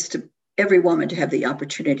every woman to have the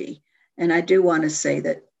opportunity. And I do want to say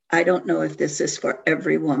that I don't know if this is for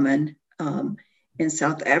every woman. In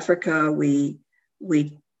South Africa, we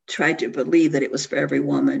tried to believe that it was for every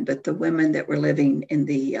woman, but the women that were living in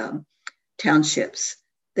the townships,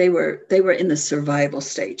 they were in the survival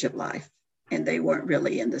stage of life, and they weren't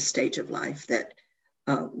really in the stage of life that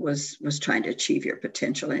was trying to achieve your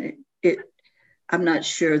potential. And I'm not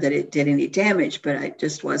sure that it did any damage, but it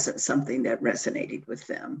just wasn't something that resonated with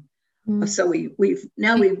them. So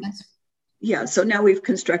now we've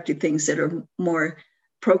constructed things that are more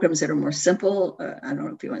programs that are more simple. I don't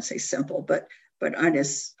know if you want to say simple, but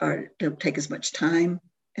don't take as much time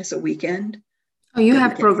as a weekend. Oh, you that we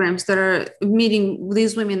have can programs that are meeting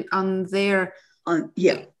these women on their, on.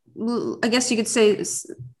 Yeah, I guess you could say,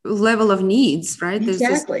 level of needs, right? There's this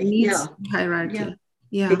exactly. Yeah, needs yeah, hierarchy.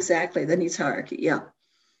 Yeah. exactly. The needs hierarchy. Yeah.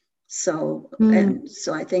 So, Mm, and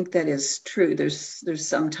so I think that is true. There's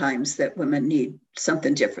sometimes that women need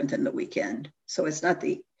something different than the weekend. So it's not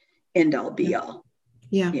the end all yeah. be all.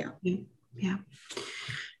 Yeah. Yeah. Yeah. Yeah.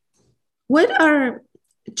 What are,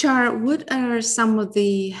 Char, what are some of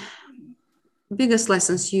the biggest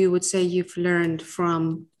lessons you would say you've learned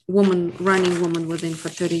from running Woman Within for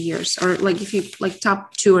 30 years? Or like if you like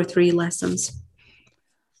top 2 or 3 lessons?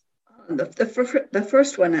 The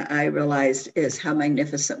first one I realized is how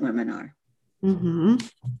magnificent women are. Mm-hmm.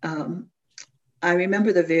 Um, I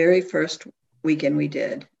remember the very first weekend we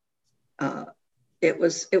did. Uh, it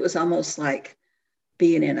was almost like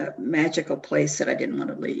being in a magical place that I didn't want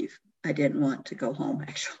to leave. I didn't want to go home.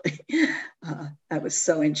 Actually, I was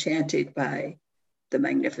so enchanted by the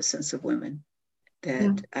magnificence of women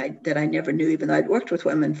Yeah. that I never knew, even though I'd worked with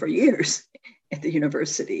women for years at the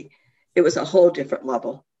university. It was a whole different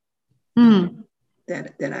level Mm.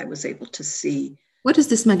 that I was able to see. What is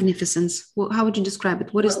this magnificence? Well, how would you describe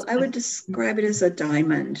it? What is Well, I would describe it as a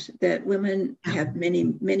diamond, that women yeah. have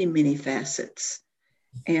many, many, many facets.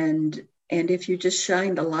 And if you just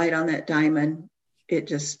shine the light on that diamond, it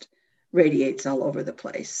just radiates all over the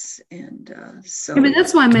place. And I mean, so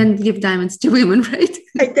that's why men give diamonds to women, right?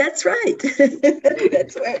 that's right.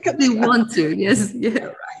 That's where it comes They from. want to, yes. Yeah. Yeah,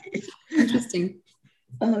 right. Interesting.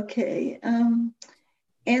 Okay.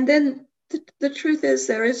 And then the truth is,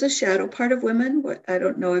 there is a shadow part of women. I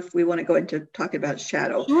don't know if we want to go into talking about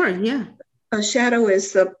shadow. Sure, yeah. A shadow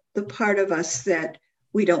is the part of us that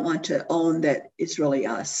we don't want to own, that is really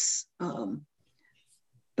us.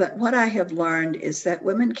 But what I have learned is that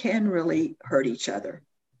women can really hurt each other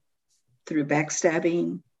through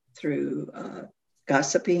backstabbing, through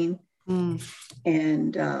gossiping, Mm.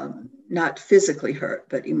 and not physically hurt,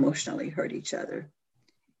 but emotionally hurt each other.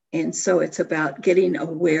 And so it's about getting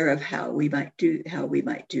aware of how we might do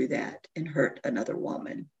that and hurt another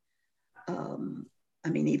woman. I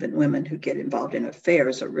mean, even women who get involved in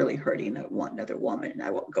affairs are really hurting one another woman. And I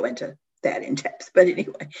won't go into that in depth, but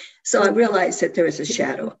anyway. So I realized that there is a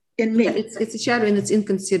shadow in Yeah, me. it's a shadow and it's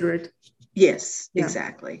inconsiderate. Yes, Yeah.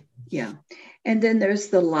 exactly. Yeah. And then there's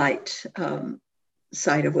the light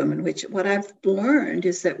side of women, which what I've learned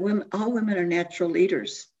is that all women are natural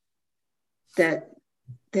leaders. That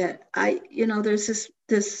there's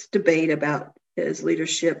this debate about, is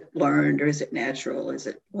leadership learned or is it natural? Is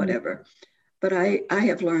it whatever? But I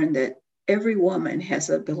have learned that every woman has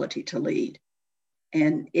the ability to lead.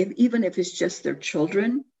 And even if it's just their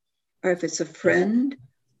children or if it's a friend,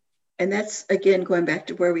 and that's, again, going back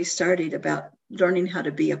to where we started about learning how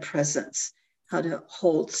to be a presence, how to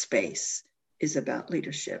hold space, is about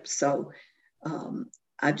leadership. So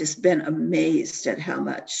I've just been amazed at how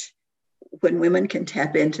much, when women can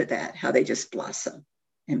tap into that, how they just blossom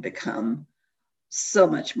and become so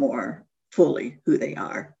much more fully who they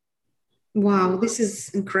are. Wow, this is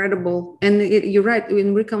incredible. And you're right.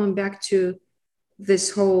 When we're coming back to this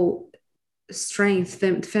whole strength,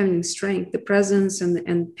 feminine strength, the presence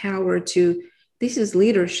and power to, this is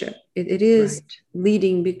leadership. It is Right.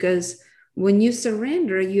 leading, because when you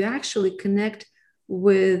surrender, you actually connect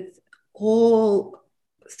with all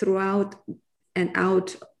throughout and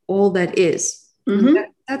out, all that is. And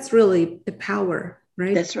that's really the power,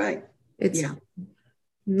 right? That's right. It's Yeah.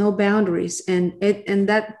 no boundaries. And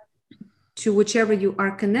that, to whichever you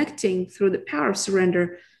are connecting through the power of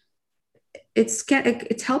surrender, it's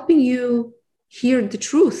helping you hear the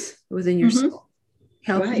truth within yourself,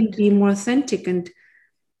 helping you be more authentic, and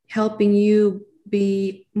helping you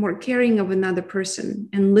be more caring of another person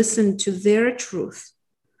and listen to their truth.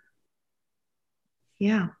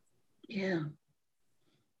 Yeah. Yeah.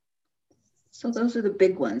 So those are the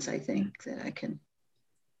big ones, I think, that I can.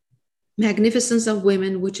 Magnificence of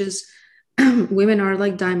women, which is women are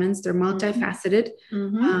like diamonds, they're multifaceted.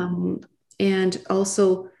 And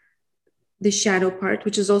also the shadow part,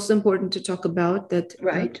 which is also important to talk about, that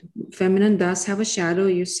Right. Feminine does have a shadow.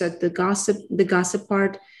 You said the gossip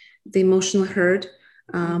part, the emotional hurt,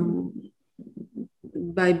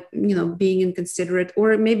 by being inconsiderate,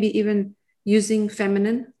 or maybe even using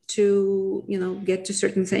feminine to get to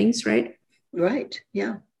certain things, right? Right.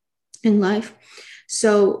 Yeah. In life.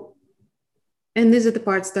 So, and these are the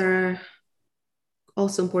parts that are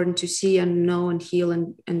also important to see and know and heal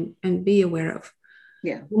and be aware of.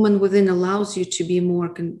 Yeah. Woman Within allows you to be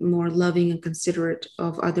more loving and considerate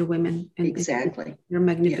of other women, and exactly their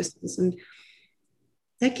magnificence. Yeah. And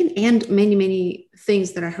that can end many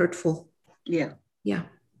things that are hurtful. Yeah. Yeah.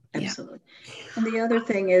 absolutely. And the other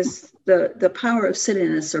thing is the power of sitting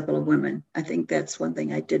in a circle of women. I think that's one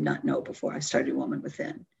thing I did not know before I started Woman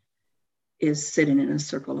Within, is sitting in a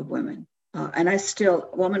circle of women. And I still,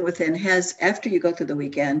 Woman Within has, after you go through the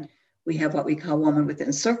weekend, we have what we call Woman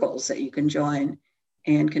Within circles that you can join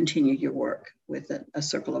and continue your work with a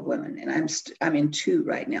circle of women. And I'm in two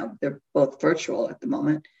right now. They're both virtual at the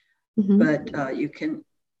moment, but you can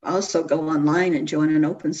also go online and join an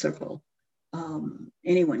open circle.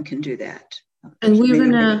 Anyone can do that. And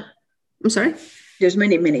I'm sorry? There's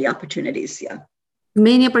many opportunities, yeah.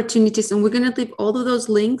 Many opportunities, and we're going to leave all of those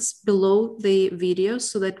links below the video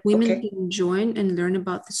so that women can join and learn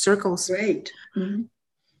about the circles. Great. Mm-hmm.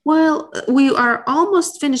 Well, we are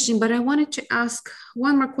almost finishing, but I wanted to ask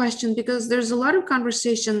one more question because there's a lot of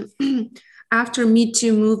conversation after Me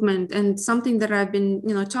Too movement, and something that I've been,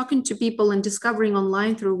 talking to people and discovering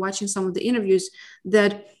online through watching some of the interviews,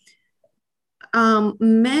 that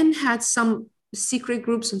men had some secret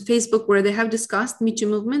groups on Facebook where they have discussed Me Too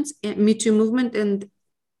movement, and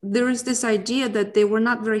there is this idea that they were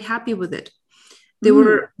not very happy with it. They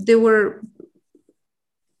were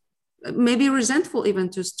maybe resentful even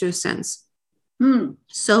to a sense.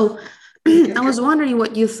 So I was wondering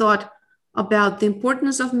what you thought about the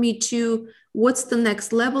importance of Me Too. What's the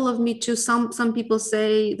next level of Me Too? Some people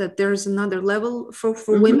say that there's another level for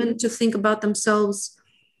women to think about themselves.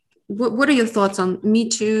 What are your thoughts on Me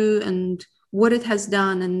Too and what it has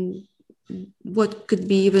done, and what could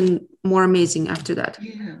be even more amazing after that?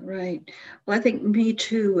 Yeah, right. Well, I think Me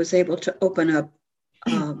Too was able to open up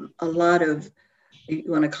a lot of, you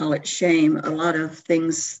want to call it shame, a lot of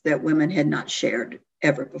things that women had not shared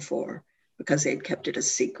ever before because they'd kept it a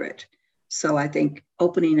secret. So I think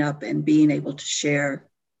opening up and being able to share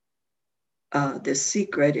this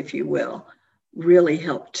secret, if you will, really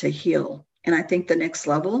helped to heal. And I think the next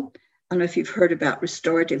level, I don't know if you've heard about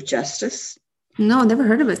restorative justice. No, never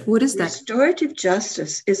heard of it. What is that? Restorative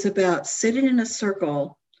justice is about sitting in a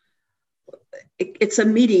circle. It's a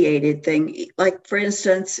mediated thing. Like, for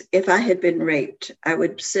instance, if I had been raped, I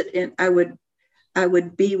would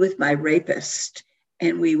be with my rapist,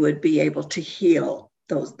 and we would be able to heal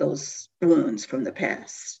those wounds from the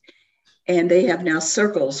past. And they have now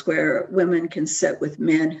circles where women can sit with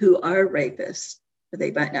men who are rapists, but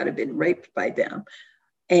they might not have been raped by them.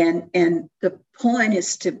 And the point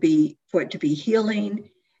is for it to be healing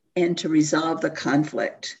and to resolve the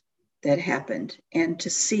conflict that happened, and to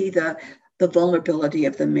see the vulnerability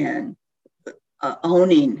of the men,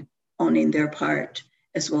 owning their part,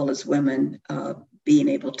 as well as women being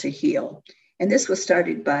able to heal. And this was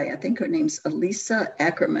started by, I think her name's Elisa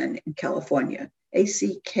Ackerman in California,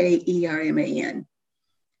 Ackerman.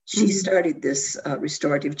 She started this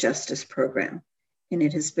restorative justice program, and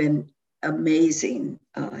it has been amazing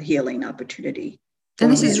healing opportunity.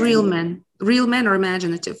 And this is real men or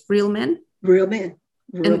imaginative? Real men? Real men.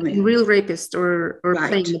 Real rapist or right.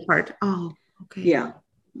 Playing the part. Oh, okay.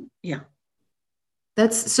 Yeah.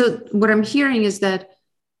 That's so what I'm hearing is that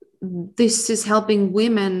this is helping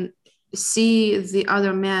women see the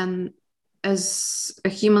other man as a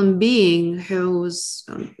human being who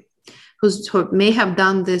may have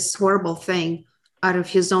done this horrible thing out of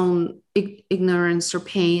his own ignorance or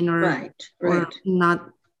pain or not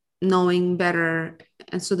knowing better.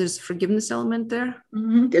 And so there's a forgiveness element there.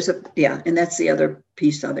 And that's the other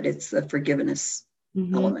piece of it. It's the forgiveness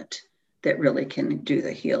element that really can do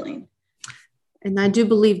the healing. And I do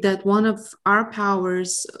believe that one of our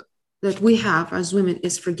powers that we have as women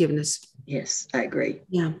is forgiveness. Yes, I agree.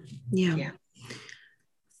 Yeah.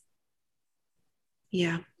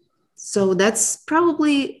 So that's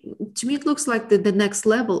probably, to me, it looks like the next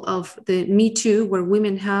level of the Me Too, where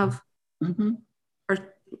women have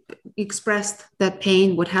expressed that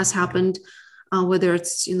pain, what has happened, whether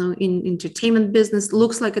it's in entertainment business.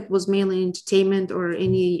 Looks like it was mainly entertainment or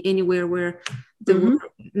anywhere where there were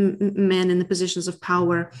men in the positions of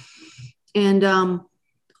power. And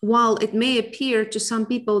while it may appear to some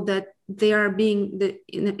people that they are being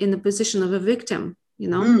in the position of a victim,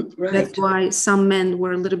 that's why some men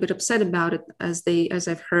were a little bit upset about it, as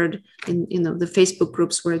I've heard in the Facebook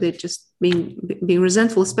groups, where they're just being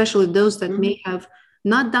resentful, especially those that may have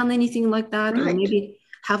not done anything like that, or maybe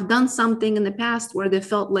have done something in the past where they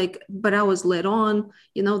felt like, but I was led on,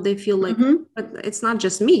 they feel like, but it's not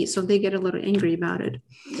just me. So they get a little angry about it.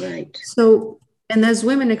 Right. So, and as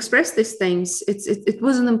women express these things, it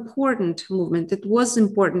was an important movement. It was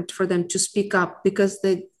important for them to speak up because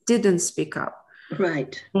they didn't speak up.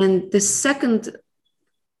 Right. And the second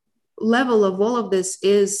level of all of this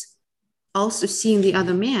is also seeing the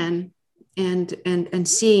other man and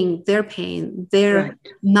seeing their pain, their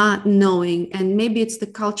not knowing, and maybe it's the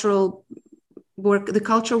cultural work. The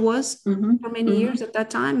culture was for many years at that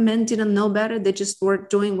time. Men didn't know better. They just were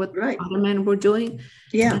doing what other men were doing.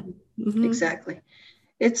 Yeah, exactly.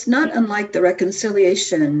 It's not unlike the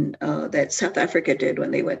reconciliation that South Africa did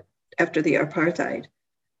when they went after the apartheid,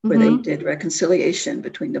 where they did reconciliation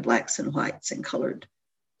between the blacks and whites and colored.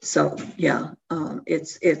 So yeah,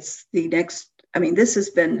 it's the next. I mean, this has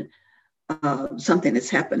been something that's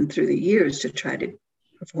happened through the years to try to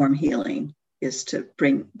perform healing, is to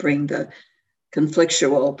bring the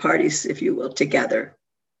conflictual parties, if you will, together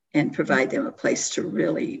and provide them a place to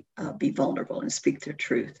really be vulnerable and speak their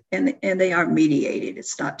truth. And they are mediated.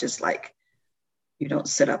 It's not just like you don't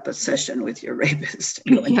set up a session with your rapist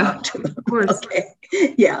and go and talk to them. Of course. Okay.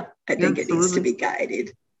 Yeah, I think it needs to be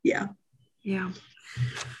guided. Yeah. Yeah.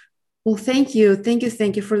 Well, thank you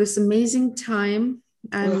for this amazing time.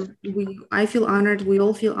 I feel honored. We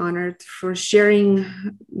all feel honored for sharing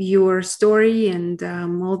your story and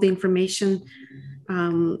all the information.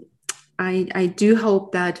 I do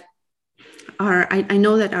hope that I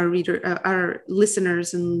know that our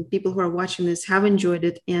listeners and people who are watching this have enjoyed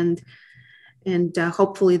it, and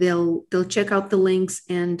hopefully they'll check out the links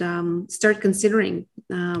and start considering.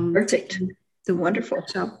 Perfect. Wonderful.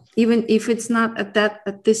 Even if it's not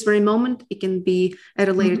at this very moment, it can be at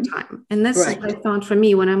a later time. And that's what I found for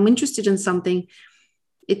me. When I'm interested in something,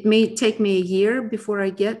 it may take me a year before I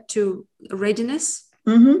get to readiness.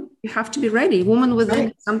 You have to be ready. Woman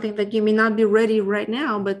Within is something that you may not be ready right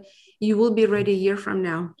now, but you will be ready a year from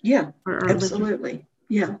now. Yeah, absolutely.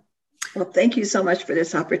 Yeah. Well, thank you so much for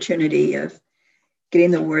this opportunity of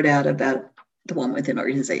getting the word out about the Woman Within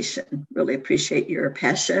organization. Really appreciate your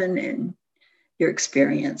passion and your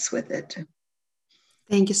experience with it.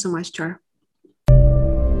 Thank you so much, Char.